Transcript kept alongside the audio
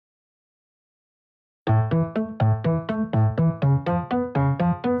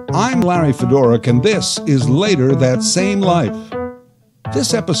I'm Larry Fedoruk, and this is Later That Same Life.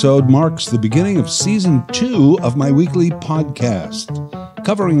 This episode marks the beginning of Season 2 of my weekly podcast,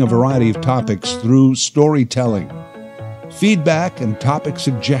 covering a variety of topics through storytelling. Feedback and topic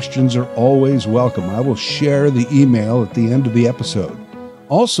suggestions are always welcome. I will share the email at the end of the episode.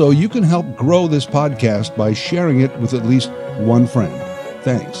 Also, you can help grow this podcast by sharing it with at least one friend.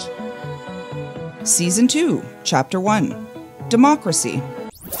 Thanks. Season 2, Chapter 1, Democracy.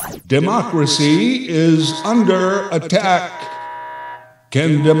 Democracy is under attack.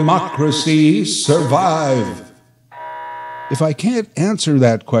 Can democracy survive? If I can't answer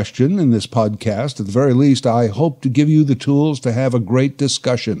that question in this podcast, at the very least, I hope to give you the tools to have a great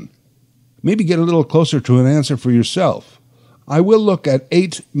discussion. Maybe get a little closer to an answer for yourself. I will look at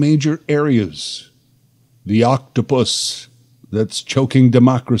 8 major areas. The octopus that's choking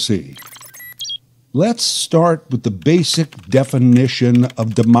democracy. Let's start with the basic definition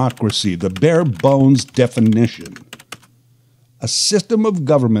of democracy, the bare bones definition. A system of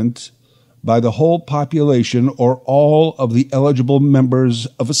government by the whole population or all of the eligible members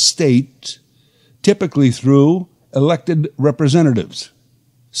of a state, typically through elected representatives.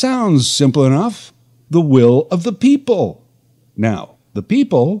 Sounds simple enough. The will of the people. Now, the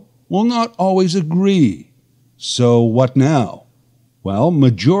people will not always agree. So what now? Well,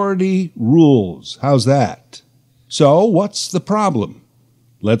 majority rules. How's that? So, what's the problem?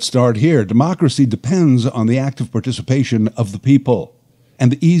 Let's start here. Democracy depends on the active participation of the people.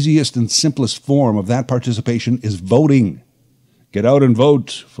 And the easiest and simplest form of that participation is voting. Get out and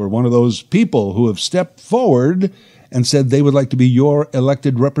vote for one of those people who have stepped forward and said they would like to be your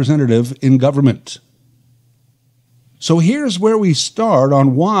elected representative in government. So here's where we start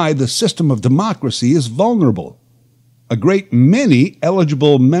on why the system of democracy is vulnerable. A great many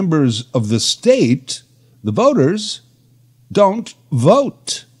eligible members of the state, the voters, don't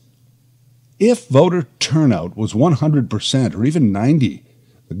vote. If voter turnout was 100% or even 90%,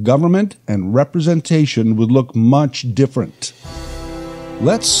 the government and representation would look much different.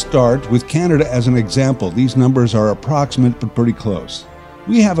 Let's start with Canada as an example. These numbers are approximate but pretty close.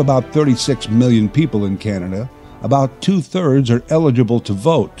 We have about 36 million people in Canada. About 2/3 are eligible to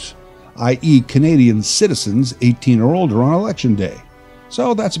vote, i.e. Canadian citizens 18 or older on Election Day.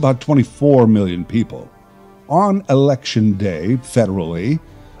 So that's about 24 million people. On Election Day, federally,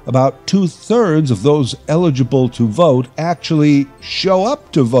 about 2/3 of those eligible to vote actually show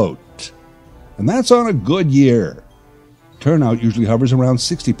up to vote. And that's on a good year. Turnout usually hovers around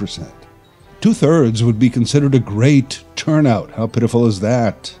 60%. 2/3 would be considered a great turnout. How pitiful is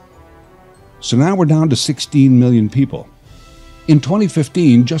that? So now we're down to 16 million people. In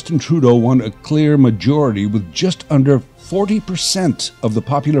 2015, Justin Trudeau won a clear majority with just under 40% of the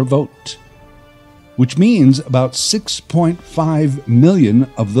popular vote, which means about 6.5 million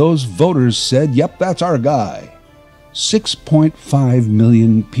of those voters said, yep, that's our guy. 6.5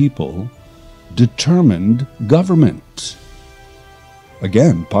 million people determined government.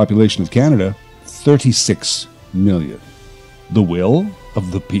 Again, population of Canada, 36 million. The will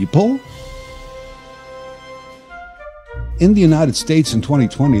of the people? In the United States in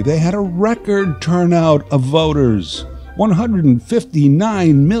 2020, they had a record turnout of voters.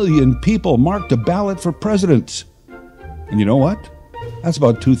 159 million people marked a ballot for president. And you know what? That's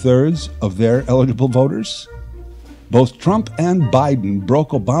about 2/3 of their eligible voters. Both Trump and Biden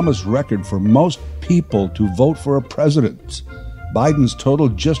broke Obama's record for most people to vote for a president. Biden's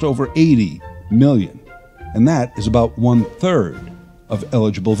totaled just over 80 million. And that is about 1/3 of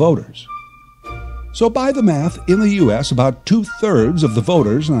eligible voters. So by the math, in the U.S., about 2/3 of the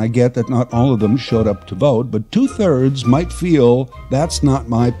voters, and I get that not all of them showed up to vote, but 2/3 might feel that's not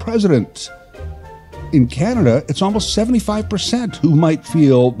my president. In Canada, it's almost 75% who might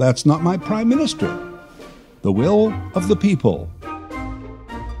feel that's not my prime minister. The will of the people.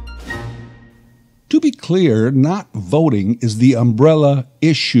 To be clear, not voting is the umbrella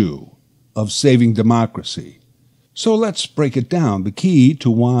issue of saving democracy. So let's break it down. The key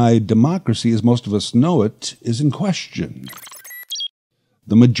to why democracy, as most of us know it, is in question.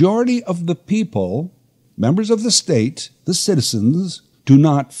 The majority of the people, members of the state, the citizens, do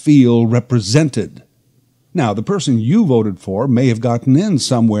not feel represented. Now, the person you voted for may have gotten in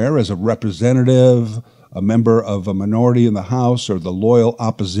somewhere as a representative, a member of a minority in the House, or the loyal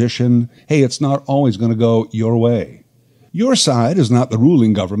opposition. Hey, it's not always going to go your way. Your side is not the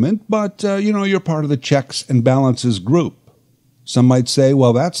ruling government, but, you're part of the checks and balances group. Some might say,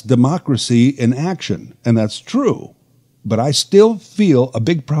 well, that's democracy in action, and that's true. But I still feel a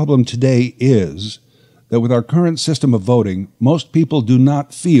big problem today is that with our current system of voting, most people do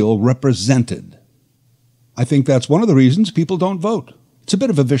not feel represented. I think that's one of the reasons people don't vote. It's a bit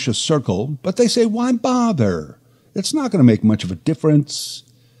of a vicious circle, but they say, why bother? It's not going to make much of a difference,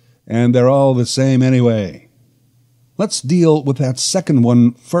 and they're all the same anyway. Let's deal with that second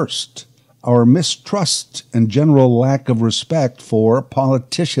one first, our mistrust and general lack of respect for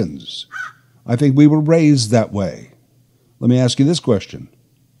politicians. I think we were raised that way. Let me ask you this question.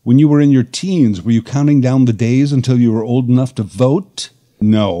 When you were in your teens, were you counting down the days until you were old enough to vote?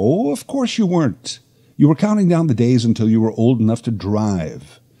 No, of course you weren't. You were counting down the days until you were old enough to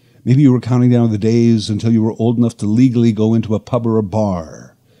drive. Maybe you were counting down the days until you were old enough to legally go into a pub or a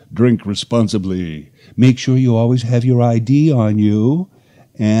bar. Drink responsibly. Make sure you always have your ID on you.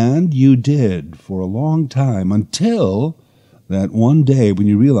 And you did for a long time, until that one day when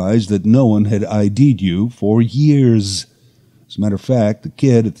you realized that no one had ID'd you for years. As a matter of fact, the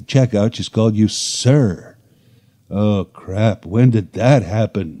kid at the checkout just called you sir. Oh, crap, when did that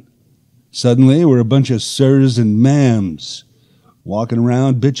happen? Suddenly, we're a bunch of sirs and ma'ams walking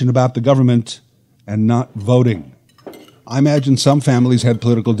around bitching about the government and not voting. I imagine some families had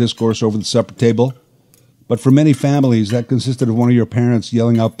political discourse over the supper table, but for many families, that consisted of one of your parents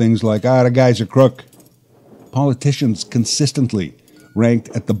yelling out things like, the guy's a crook. Politicians consistently ranked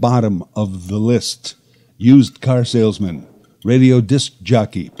at the bottom of the list. Used car salesman, radio disc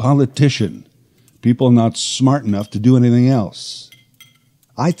jockey, politician, people not smart enough to do anything else.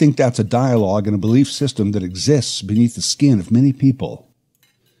 I think that's a dialogue and a belief system that exists beneath the skin of many people.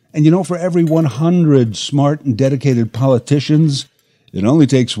 And for every 100 smart and dedicated politicians, it only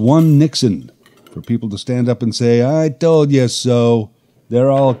takes one Nixon for people to stand up and say, I told you so. They're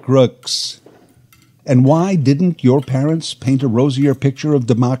all crooks. And why didn't your parents paint a rosier picture of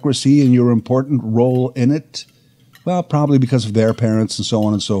democracy and your important role in it? Well, probably because of their parents and so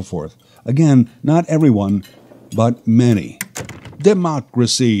on and so forth. Again, not everyone, but many.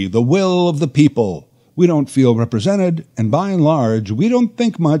 Democracy, the will of the people. We don't feel represented, and by and large, we don't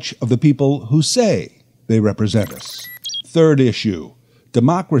think much of the people who say they represent us. Third issue.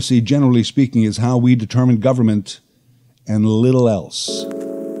 Democracy, generally speaking, is how we determine government and little else.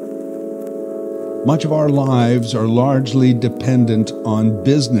 Much of our lives are largely dependent on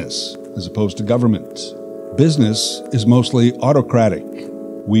business as opposed to government. Business is mostly autocratic.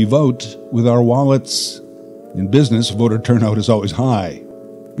 We vote with our wallets. In business, voter turnout is always high,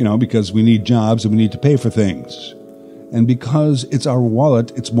 because we need jobs and we need to pay for things. And because it's our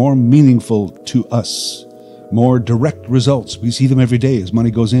wallet, it's more meaningful to us. More direct results. We see them every day as money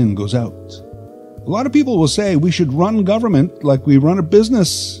goes in, goes out. A lot of people will say we should run government like we run a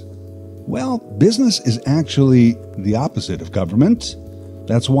business. Well, business is actually the opposite of government.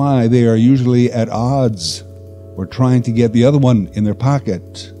 That's why they are usually at odds or trying to get the other one in their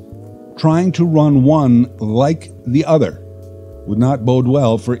pocket. Trying to run one like the other would not bode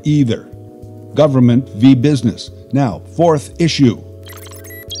well for either. Government v. business. Now, fourth issue.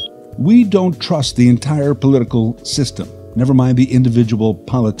 We don't trust the entire political system, never mind the individual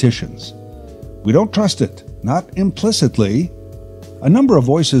politicians. We don't trust it, not implicitly. A number of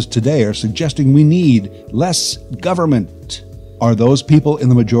voices today are suggesting we need less government. Are those people in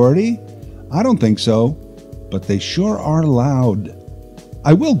the majority? I don't think so, but they sure are loud.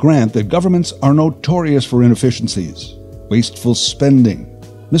 I will grant that governments are notorious for inefficiencies, wasteful spending,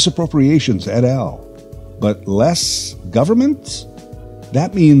 misappropriations et al. But less government?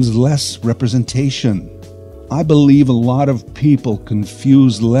 That means less representation. I believe a lot of people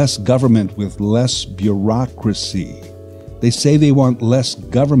confuse less government with less bureaucracy. They say they want less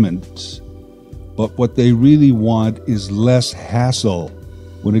government, but what they really want is less hassle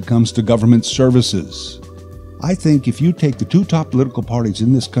when it comes to government services. I think if you take the two top political parties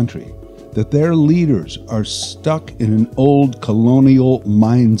in this country, that their leaders are stuck in an old colonial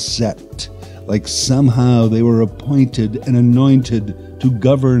mindset, like somehow they were appointed and anointed to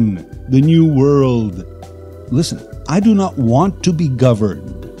govern the new world. Listen, I do not want to be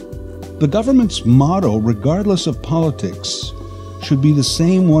governed. The government's motto, regardless of politics, should be the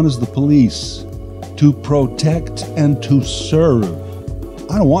same one as the police: to protect and to serve.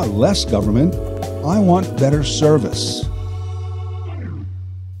 I don't want less government. I want better service.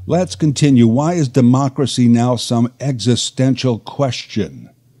 Let's continue. Why is democracy now some existential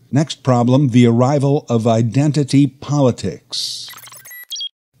question? Next problem, the arrival of identity politics.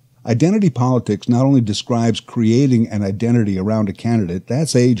 Identity politics not only describes creating an identity around a candidate,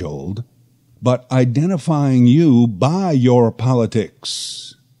 that's age-old, but identifying you by your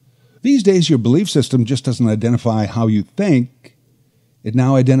politics. These days, your belief system just doesn't identify how you think. It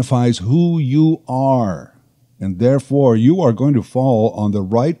now identifies who you are, and therefore you are going to fall on the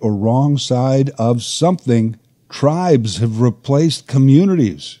right or wrong side of something. Tribes have replaced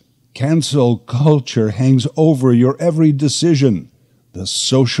communities. Cancel culture hangs over your every decision. the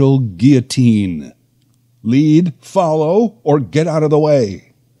social guillotine. Lead, follow, or get out of the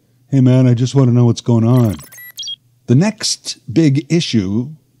way. Hey man, I just want to know what's going on. The next big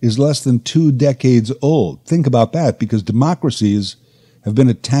issue is less than 2 decades old. Think about that, because democracies have been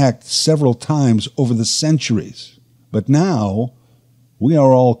attacked several times over the centuries. But now, we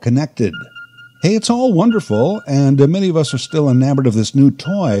are all connected. Hey, it's all wonderful, and many of us are still enamored of this new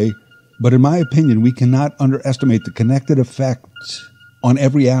toy, but in my opinion, we cannot underestimate the connected effect on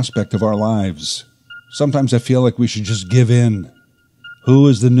every aspect of our lives. Sometimes I feel like we should just give in. Who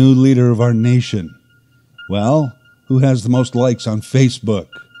is the new leader of our nation? Well, who has the most likes on Facebook?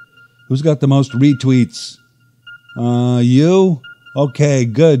 Who's got the most retweets? You? Okay,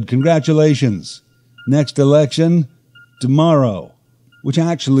 good. Congratulations. Next election, tomorrow. Which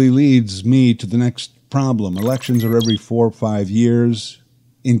actually leads me to the next problem. Elections are every 4 or 5 years.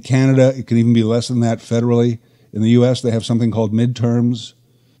 In Canada, it can even be less than that federally. In the U.S., they have something called midterms.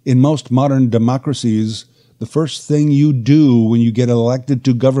 In most modern democracies, the first thing you do when you get elected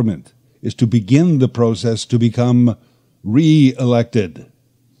to government is to begin the process to become re-elected.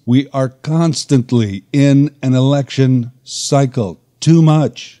 We are constantly in an election cycle. Too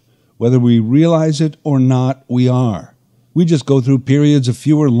much. Whether we realize it or not, we are. We just go through periods of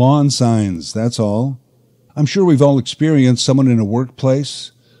fewer lawn signs, that's all. I'm sure we've all experienced someone in a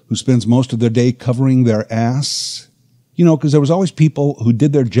workplace who spends most of their day covering their ass. You know, because there was always people who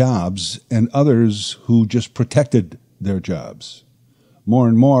did their jobs and others who just protected their jobs. More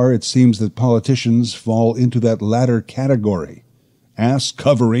and more, it seems that politicians fall into that latter category.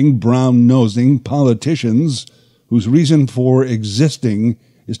 Ass-covering, brown-nosing politicians whose reason for existing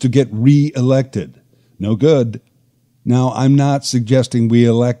is to get re-elected. No good. Now, I'm not suggesting we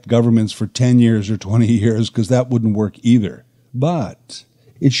elect governments for 10 years or 20 years, because that wouldn't work either. But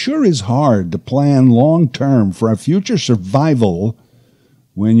it sure is hard to plan long-term for our future survival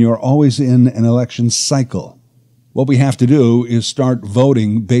when you're always in an election cycle. What we have to do is start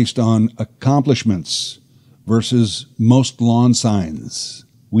voting based on accomplishments versus most lawn signs.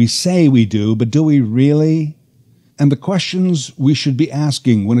 We say we do, but do we really? And the questions we should be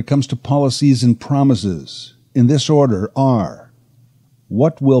asking when it comes to policies and promises, in this order, are: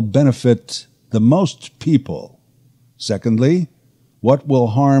 what will benefit the most people? Secondly, what will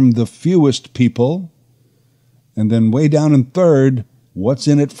harm the fewest people? And then way down in third, what's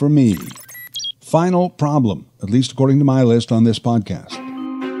in it for me? Final problem, at least according to my list on this podcast.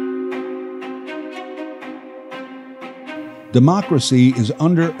 Democracy is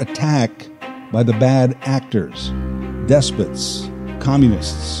under attack by the bad actors, despots,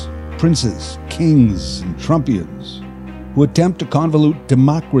 communists, princes, kings, and Trumpians, who attempt to convolute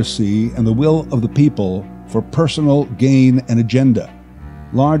democracy and the will of the people for personal gain and agenda.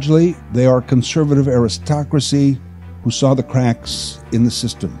 Largely, they are conservative aristocracy who saw the cracks in the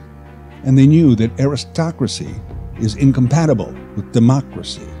system, and they knew that aristocracy is incompatible with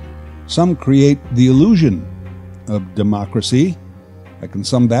democracy. Some create the illusion of democracy. I can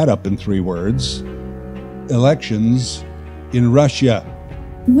sum that up in 3 words. Elections in Russia.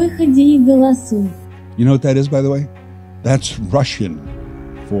 Выходи и голосуй. You know what that is, by the way? That's Russian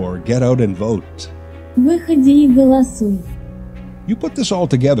for get out and vote. Выходи и голосуй. You put this all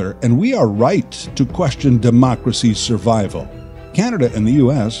together, and we are right to question democracy's survival. Canada and the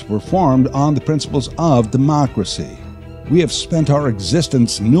U.S. were formed on the principles of democracy. We have spent our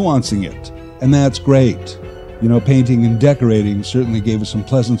existence nuancing it, and that's great. You know, painting and decorating certainly gave us some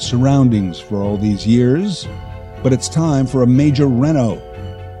pleasant surroundings for all these years, but it's time for a major reno.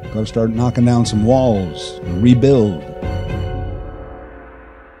 Got to start knocking down some walls and rebuild.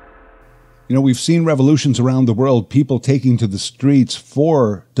 You know, we've seen revolutions around the world, people taking to the streets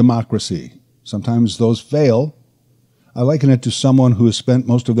for democracy. Sometimes those fail. I liken it to someone who has spent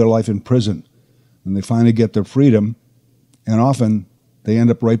most of their life in prison, and they finally get their freedom, and often they end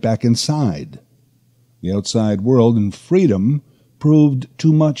up right back inside. The outside world and freedom proved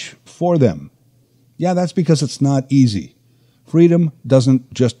too much for them. Yeah, that's because it's not easy. Freedom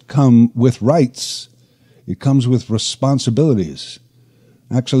doesn't just come with rights. It comes with responsibilities.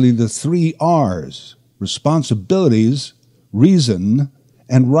 Actually, the 3 R's: responsibilities, reason,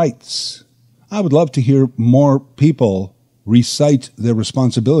 and rights. I would love to hear more people recite their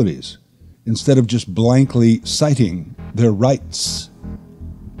responsibilities instead of just blankly citing their rights.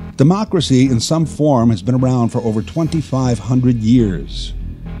 Democracy in some form has been around for over 2,500 years.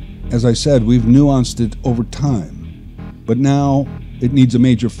 As I said, we've nuanced it over time. But now it needs a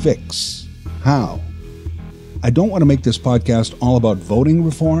major fix. How? I don't want to make this podcast all about voting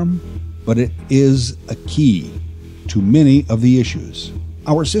reform, but it is a key to many of the issues.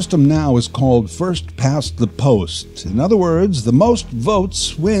 Our system now is called first past the post. In other words, the most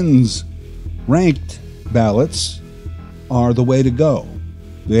votes wins. Ranked ballots are the way to go.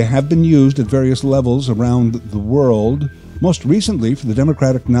 They have been used at various levels around the world, most recently for the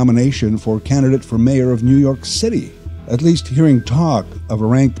Democratic nomination for candidate for mayor of New York City. At least hearing talk of a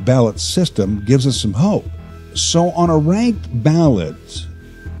ranked ballot system gives us some hope. So on a ranked ballot,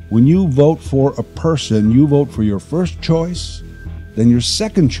 when you vote for a person, you vote for your first choice, then your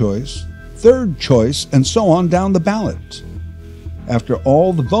second choice, third choice, and so on down the ballot. After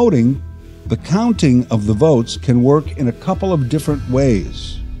all the voting, the counting of the votes can work in a couple of different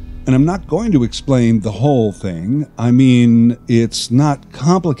ways. And I'm not going to explain the whole thing. I mean, it's not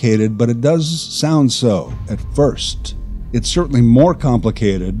complicated, but it does sound so at first. It's certainly more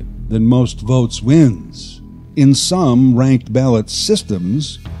complicated than most votes wins. In some ranked ballot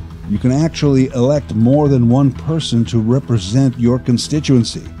systems, you can actually elect more than one person to represent your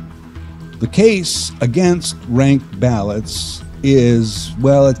constituency. The case against ranked ballots is,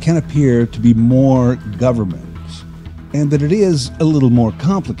 well, it can appear to be more government, and that it is a little more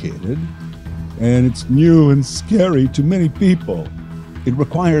complicated, and it's new and scary to many people. It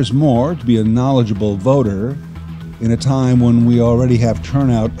requires more to be a knowledgeable voter in a time when we already have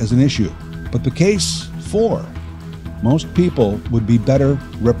turnout as an issue. But the case for most people would be better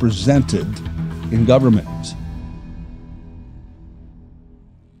represented in government.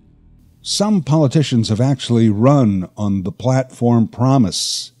 Some politicians have actually run on the platform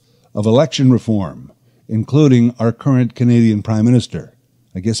promise of election reform, including our current Canadian Prime Minister.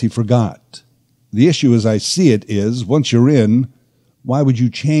 I guess he forgot. The issue as I see it is, once you're in, why would you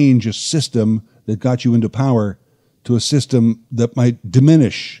change a system that got you into power to a system that might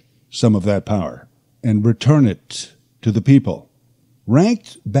diminish some of that power and return it to the people?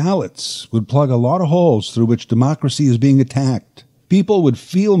 Ranked ballots would plug a lot of holes through which democracy is being attacked. People would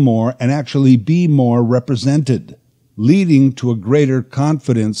feel more and actually be more represented, leading to a greater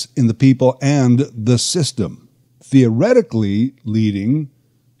confidence in the people and the system, theoretically leading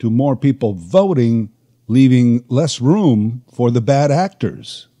to more people voting, leaving less room for the bad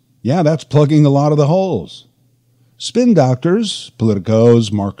actors. Yeah, that's plugging a lot of the holes. Spin doctors,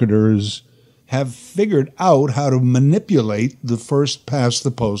 politicos, marketers have figured out how to manipulate the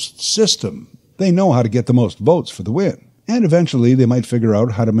first-past-the-post system. They know how to get the most votes for the win. And eventually they might figure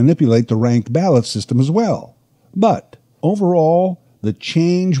out how to manipulate the ranked ballot system as well. But overall, the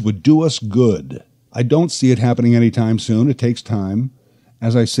change would do us good. I don't see it happening anytime soon. It takes time.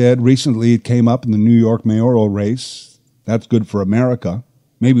 As I said, recently it came up in the New York mayoral race. That's good for America.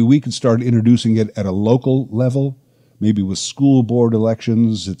 Maybe we could start introducing it at a local level, maybe with school board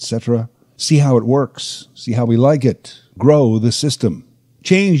elections, etc. See how it works. See how we like it. Grow the system.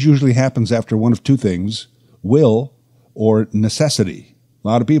 Change usually happens after one of two things: will or necessity. A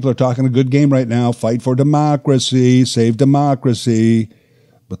lot of people are talking a good game right now. Fight for democracy, save democracy.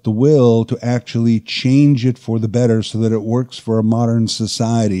 But the will to actually change it for the better so that it works for a modern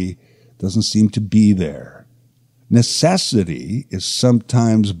society doesn't seem to be there. Necessity is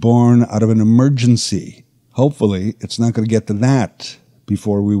sometimes born out of an emergency. Hopefully, it's not going to get to that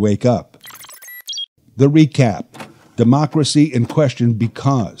before we wake up. The recap. Democracy in question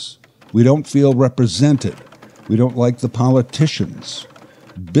because we don't feel represented. We don't like the politicians.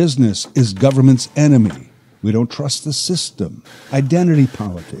 Business is government's enemy. We don't trust the system. Identity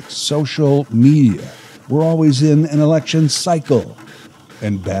politics, social media. We're always in an election cycle.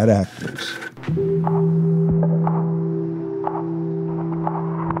 And bad actors.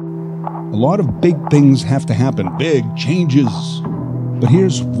 A lot of big things have to happen, big changes. But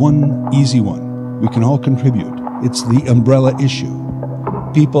here's one easy one. We can all contribute. It's the umbrella issue.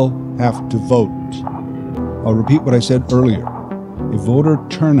 People have to vote. I'll repeat what I said earlier. If voter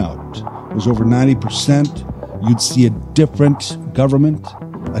turnout was over 90%, you'd see a different government,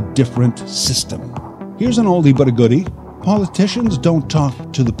 a different system. Here's an oldie but a goodie. Politicians don't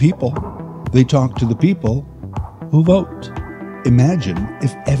talk to the people. They talk to the people who vote. Imagine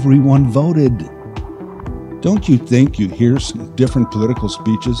if everyone voted. Don't you think you'd hear some different political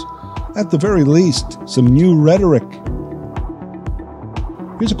speeches? At the very least, some new rhetoric.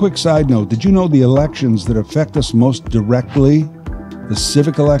 Here's a quick side note. Did you know the elections that affect us most directly, the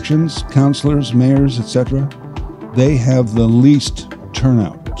civic elections, councilors, mayors, etc., they have the least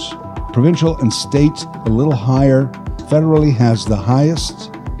turnout. Provincial and state, a little higher. Federally has the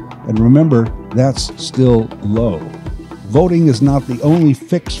highest. And remember, that's still low. Voting is not the only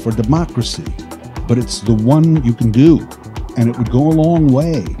fix for democracy, but it's the one you can do, and it would go a long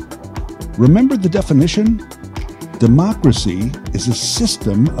way. Remember the definition? Democracy is a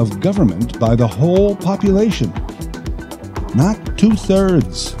system of government by the whole population. not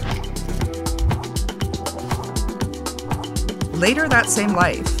 2/3. Later That Same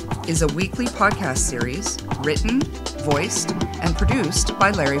Life is a weekly podcast series written, voiced, and produced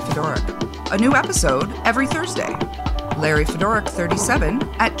by Larry Fedoruk. A new episode every Thursday.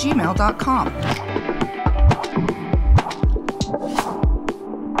 LarryFedoruk37 at gmail.com.